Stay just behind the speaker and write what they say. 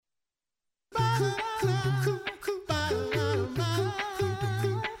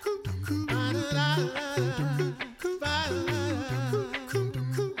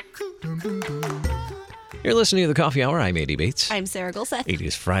You're listening to The Coffee Hour. I'm A.D. Bates. I'm Sarah Gulseth. It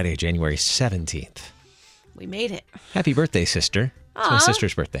is Friday, January 17th. We made it. Happy birthday, sister. It's my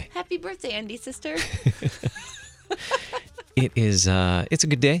sister's birthday. Happy birthday, Andy, sister. It's a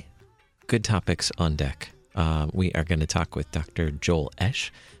good day. Good topics on deck. We are going to talk with Dr. Joel Oesch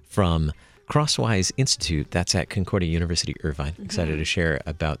from Crosswise Institute. That's at Concordia University, Irvine. Excited to share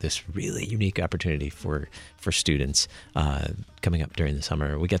about this really unique opportunity for students coming up during the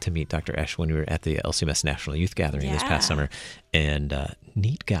summer. We got to meet Dr. Oesch when we were at the LCMS National Youth Gathering this past summer. And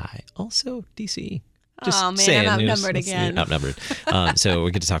neat guy. Also, DC. Just man, saying, I'm outnumbered again. Outnumbered. So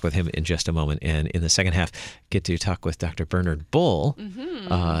we get to talk with him in just a moment. And in the second half, get to talk with Dr. Bernard Bull.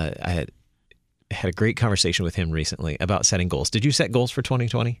 I had a great conversation with him recently about setting goals. Did you set goals for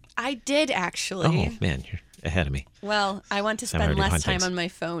 2020? I did, actually. Oh, man, you're ahead of me. Well, I want to spend less time on my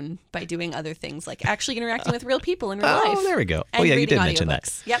phone by doing other things, like actually interacting with real people in real life. Oh, there we go. And you did reading mention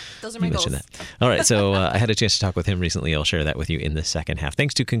audiobooks. that. Yep, those are my goals. That. All right, so I had a chance to talk with him recently. I'll share that with you in the second half.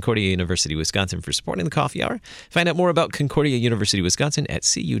 Thanks to Concordia University, Wisconsin for supporting the Coffee Hour. Find out more about Concordia University, Wisconsin at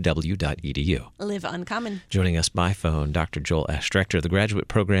cui.edu. Live uncommon. Joining us by phone, Dr. Joel Oesch, Director of the Graduate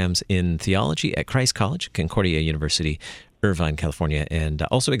Programs in Theology at Christ College, Concordia University, Irvine, California, and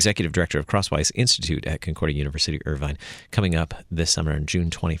also Executive Director of Crosswise Institute at Concordia University, Irvine, coming up this summer on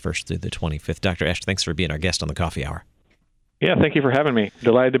June 21st through the 25th. Dr. Oesch, thanks for being our guest on the Coffee Hour. Yeah, thank you for having me.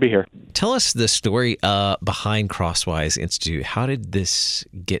 Delighted to be here. Tell us the story behind Crosswise Institute. How did this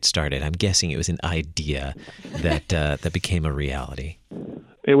get started? I'm guessing it was an idea that became a reality.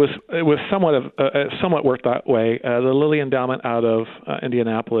 It was somewhat worked that way. The Lilly Endowment out of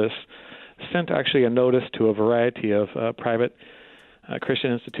Indianapolis sent actually a notice to a variety of private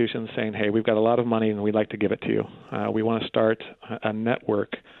Christian institutions saying, hey, we've got a lot of money and we'd like to give it to you. We want to start a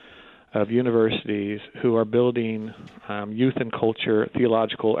network of universities who are building youth and culture,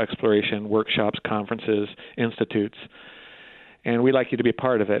 theological exploration, workshops, conferences, institutes, and we'd like you to be a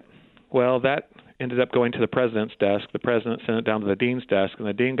part of it. Well, that ended up going to the president's desk. The president sent it down to the dean's desk, and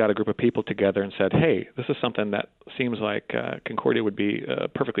the dean got a group of people together and said, hey, this is something that seems like Concordia would be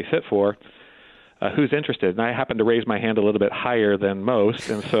perfectly fit for. Who's interested? And I happened to raise my hand a little bit higher than most,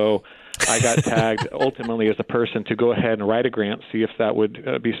 and so I got tagged ultimately as the person to go ahead and write a grant, see if that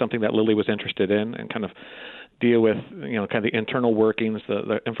would be something that Lilly was interested in, and kind of deal with, kind of the internal workings,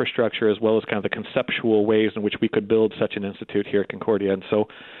 the infrastructure, as well as kind of the conceptual ways in which we could build such an institute here at Concordia. And so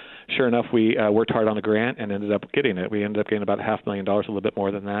sure enough, we worked hard on the grant and ended up getting it. We ended up getting about $500,000, a little bit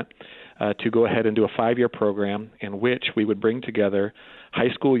more than that, to go ahead and do a 5-year program in which we would bring together high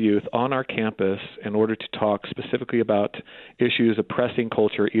school youth on our campus in order to talk specifically about issues of pressing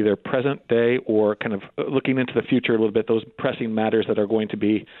culture, either present day or kind of looking into the future a little bit, those pressing matters that are going to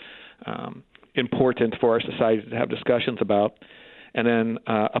be important for our society to have discussions about, and then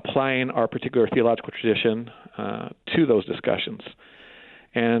applying our particular theological tradition to those discussions.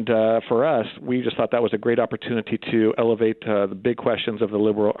 And for us, we just thought that was a great opportunity to elevate the big questions of the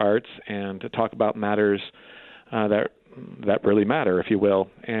liberal arts and to talk about matters that really matter, if you will,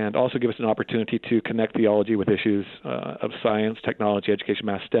 and also give us an opportunity to connect theology with issues of science, technology, education,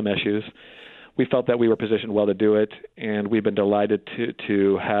 math, STEM issues. We felt that we were positioned well to do it, and we've been delighted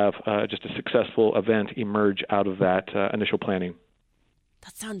to have just a successful event emerge out of that initial planning.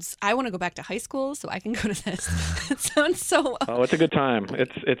 That sounds. I want to go back to high school so I can go to this. It sounds so. Oh, it's a good time.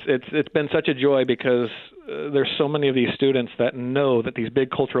 It's been such a joy because there's so many of these students that know that these big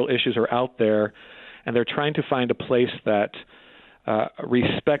cultural issues are out there, and they're trying to find a place that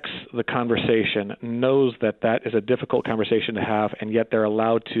respects the conversation, knows that that is a difficult conversation to have, and yet they're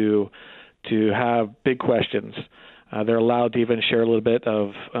allowed to have big questions. They're allowed to even share a little bit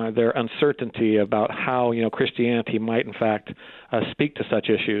of their uncertainty about how Christianity might, in fact, speak to such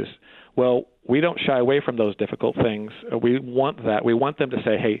issues. Well, we don't shy away from those difficult things. We want that. We want them to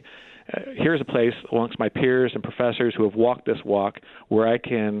say, hey, here's a place amongst my peers and professors who have walked this walk where I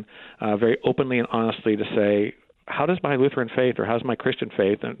can very openly and honestly to say, how does my Lutheran faith or how's my Christian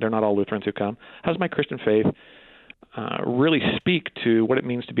faith, and they're not all Lutherans who come, how's my Christian faith really speak to what it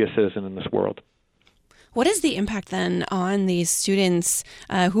means to be a citizen in this world? What is the impact then on these students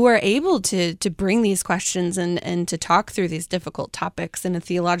who are able to bring these questions and to talk through these difficult topics in a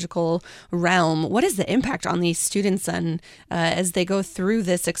theological realm? What is the impact on these students then as they go through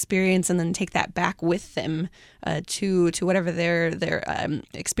this experience and then take that back with them to whatever their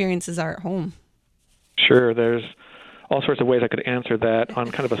experiences are at home? Sure. There's all sorts of ways I could answer that.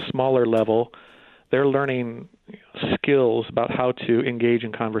 On kind of a smaller level, they're learning skills about how to engage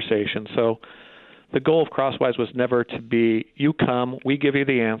in conversation. So the goal of Crosswise was never to be, you come, we give you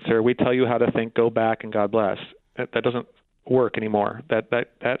the answer, we tell you how to think, go back, and God bless. That doesn't work anymore. That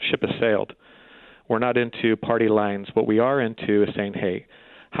ship has sailed. We're not into party lines. What we are into is saying, hey,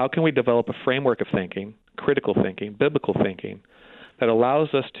 how can we develop a framework of thinking, critical thinking, biblical thinking, that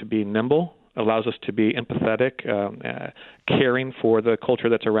allows us to be nimble, allows us to be empathetic, caring for the culture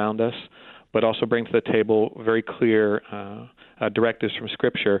that's around us, but also bring to the table very clear directives from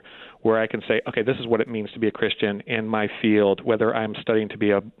Scripture where I can say, okay, this is what it means to be a Christian in my field, whether I'm studying to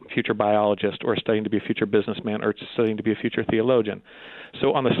be a future biologist or studying to be a future businessman or studying to be a future theologian.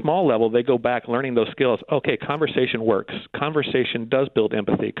 So on the small level, they go back learning those skills. Okay, conversation works. Conversation does build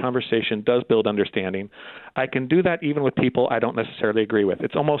empathy. Conversation does build understanding. I can do that even with people I don't necessarily agree with.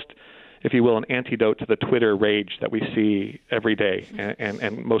 It's almost, if you will, an antidote to the Twitter rage that we see every day,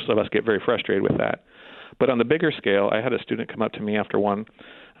 and most of us get very frustrated with that. But on the bigger scale, I had a student come up to me after one,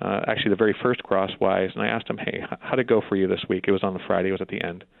 actually the very first Crosswise, and I asked him, hey, how'd it go for you this week? It was on the Friday. It was at the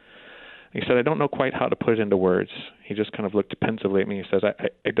end. He said, I don't know quite how to put it into words. He just kind of looked pensively at me. He says,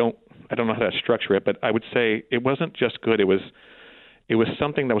 I don't know how to structure it, but I would say it wasn't just good. It was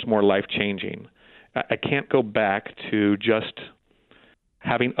something that was more life-changing. I can't go back to just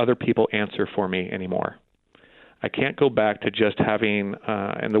having other people answer for me anymore. I can't go back to just having,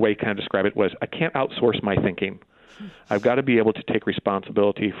 and the way he kind of described it was, I can't outsource my thinking. I've got to be able to take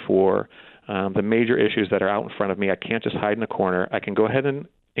responsibility for the major issues that are out in front of me. I can't just hide in a corner. I can go ahead and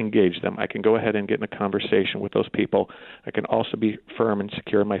engage them. I can go ahead and get in a conversation with those people. I can also be firm and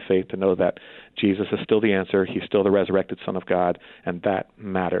secure in my faith to know that Jesus is still the answer. He's still the resurrected Son of God, and that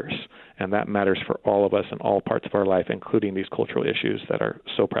matters. And that matters for all of us in all parts of our life, including these cultural issues that are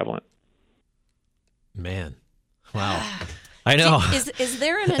so prevalent. Man, wow. I know. Is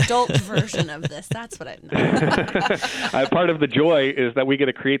there an adult version of this? That's what I'm not. Part of the joy is that we get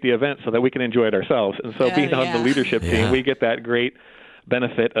to create the event so that we can enjoy it ourselves. And so being on the leadership team, we get that great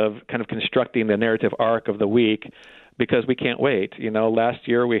benefit of kind of constructing the narrative arc of the week because we can't wait. You know, last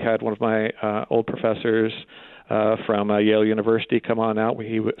year we had one of my old professors from Yale University come on out.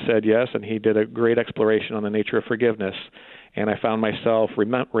 He said yes, and he did a great exploration on the nature of forgiveness. And I found myself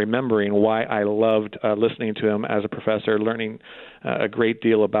remembering why I loved listening to him as a professor, learning a great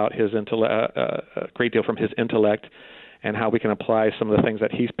deal about his a great deal from his intellect, and how we can apply some of the things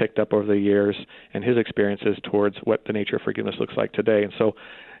that he's picked up over the years and his experiences towards what the nature of forgiveness looks like today. And so,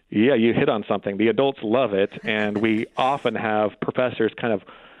 yeah, you hit on something. The adults love it, and we often have professors kind of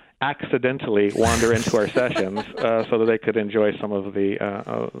accidentally wander into our sessions so that they could enjoy some of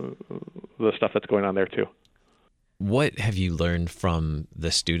the stuff that's going on there too. What have you learned from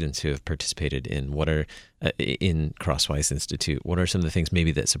the students who have participated in what are in Crosswise Institute? What are some of the things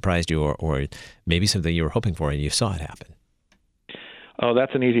maybe that surprised you, or maybe something you were hoping for and you saw it happen? Oh,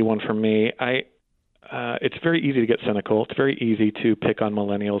 that's an easy one for me. It's very easy to get cynical. It's very easy to pick on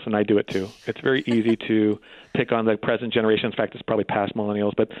millennials, and I do it too. It's very easy to pick on the present generation. In fact, it's probably past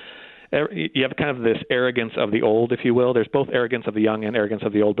millennials, but you have kind of this arrogance of the old, if you will. There's both arrogance of the young and arrogance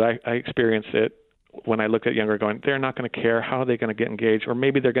of the old, but I experience it when I look at younger going, they're not going to care. How are they going to get engaged? Or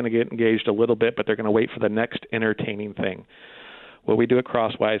maybe they're going to get engaged a little bit, but they're going to wait for the next entertaining thing. What we do at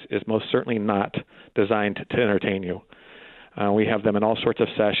Crosswise is most certainly not designed to entertain you. We have them in all sorts of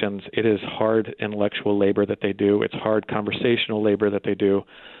sessions. It is hard intellectual labor that they do. It's hard conversational labor that they do.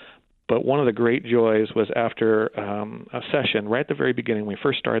 But one of the great joys was after a session, right at the very beginning, when we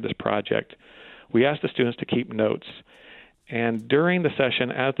first started this project, we asked the students to keep notes. And during the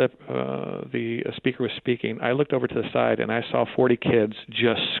session, as the speaker was speaking, I looked over to the side and I saw 40 kids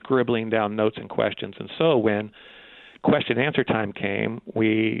just scribbling down notes and questions. And so when question and answer time came,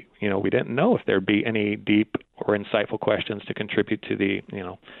 we didn't know if there'd be any deep or insightful questions to contribute to the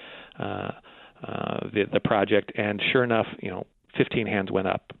project. And sure enough, 15 hands went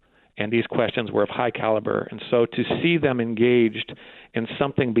up. And these questions were of high caliber. And so to see them engaged in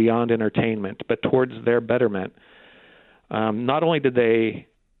something beyond entertainment, but towards their betterment, not only did they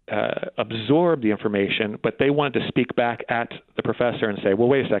absorb the information, but they wanted to speak back at the professor and say, well,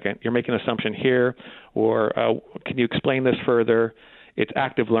 wait a second, you're making an assumption here, or can you explain this further? It's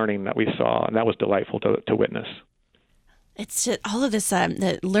active learning that we saw, and that was delightful to witness. It's just all of this,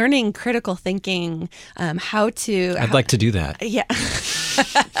 the learning critical thinking, how to... I'd like to do that. Yeah.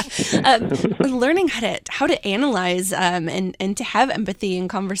 Learning how to analyze and to have empathy in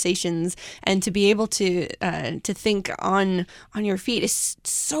conversations and to be able to think on your feet is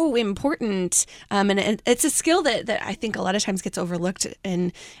so important. And it's a skill that I think a lot of times gets overlooked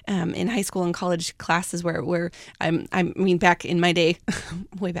in high school and college classes where I mean, back in my day,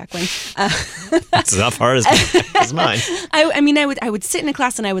 way back when. It's not far as mine. I would sit in a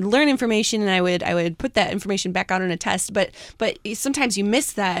class and I would learn information and I would put that information back out on a test. But sometimes you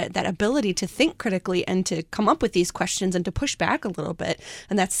miss that ability to think critically and to come up with these questions and to push back a little bit.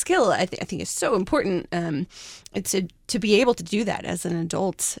 And that skill, I think, is so important. It's to be able to do that as an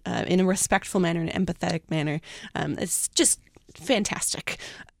adult in a respectful manner, in an empathetic manner. It's just fantastic.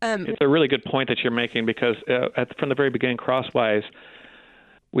 It's a really good point that you're making because from the very beginning, Crosswise,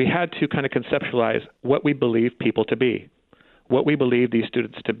 we had to kind of conceptualize what we believe people to be, what we believe these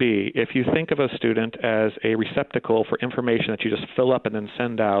students to be. If you think of a student as a receptacle for information that you just fill up and then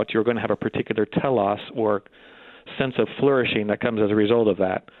send out, you're going to have a particular telos or sense of flourishing that comes as a result of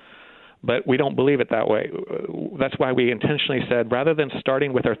that. But we don't believe it that way. That's why we intentionally said, rather than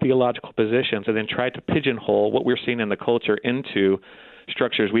starting with our theological positions and then try to pigeonhole what we're seeing in the culture into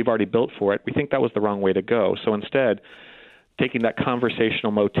structures we've already built for it, we think that was the wrong way to go. So instead, taking that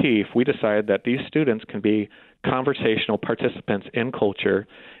conversational motif, we decided that these students can be conversational participants in culture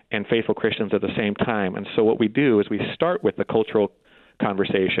and faithful Christians at the same time. And so what we do is we start with the cultural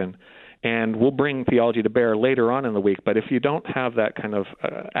conversation, and we'll bring theology to bear later on in the week. But if you don't have that kind of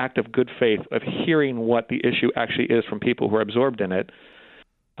act of good faith of hearing what the issue actually is from people who are absorbed in it,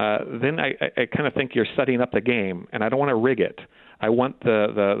 then I kind of think you're setting up the game, and I don't want to rig it. I want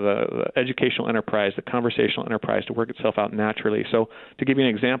the educational enterprise, the conversational enterprise to work itself out naturally. So to give you an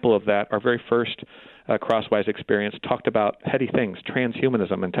example of that, our very first Crosswise experience talked about heady things,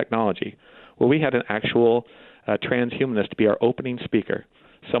 transhumanism and technology. Well, we had an actual transhumanist be our opening speaker,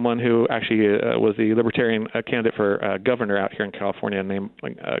 someone who actually was the libertarian candidate for governor out here in California,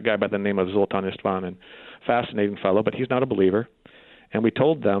 a guy by the name of Zoltan Istvan, and fascinating fellow, but he's not a believer. And we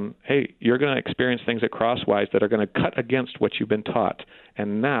told them, hey, you're going to experience things at Crosswise that are going to cut against what you've been taught.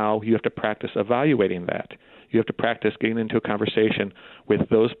 And now you have to practice evaluating that. You have to practice getting into a conversation with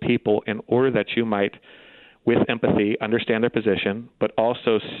those people in order that you might, with empathy, understand their position, but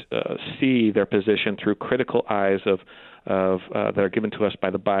also see their position through critical eyes that are given to us by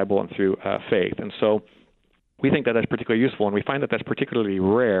the Bible and through faith. And so we think that that's particularly useful, and we find that that's particularly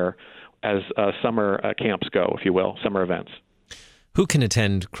rare as summer camps go, if you will, summer events. Who can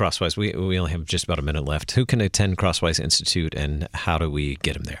attend Crosswise? We only have just about a minute left. Who can attend Crosswise Institute, and how do we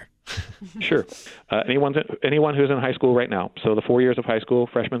get them there? Sure. Anyone who's in high school right now, so the 4 years of high school,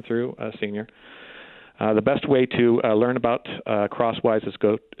 freshman through senior. The best way to learn about Crosswise is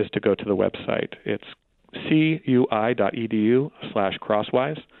to go to the website. It's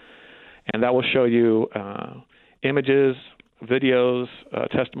cui.edu/Crosswise, and that will show you images, videos,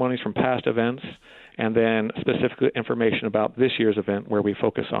 testimonies from past events, and then specific information about this year's event where we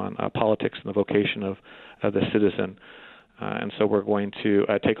focus on politics and the vocation of the citizen. And so we're going to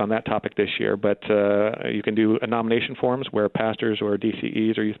take on that topic this year. But you can do nomination forms where pastors or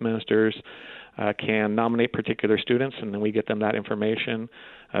DCEs or youth ministers can nominate particular students, and then we get them that information.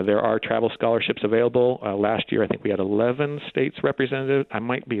 There are travel scholarships available. Last year, I think we had 11 states represented. I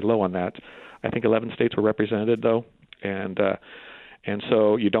might be low on that. I think 11 states were represented, though. And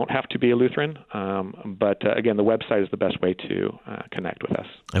so you don't have to be a Lutheran, but again, the website is the best way to connect with us.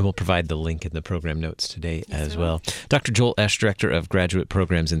 And we'll provide the link in the program notes today as well. Dr. Joel Oesch, Director of Graduate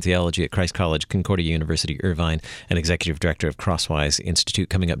Programs in Theology at Christ College, Concordia University, Irvine, and Executive Director of Crosswise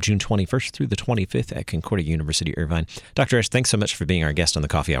Institute, coming up June 21st through the 25th at Concordia University, Irvine. Dr. Oesch, thanks so much for being our guest on the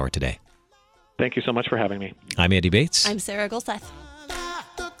Coffee Hour today. Thank you so much for having me. I'm Andy Bates. I'm Sarah Golseth.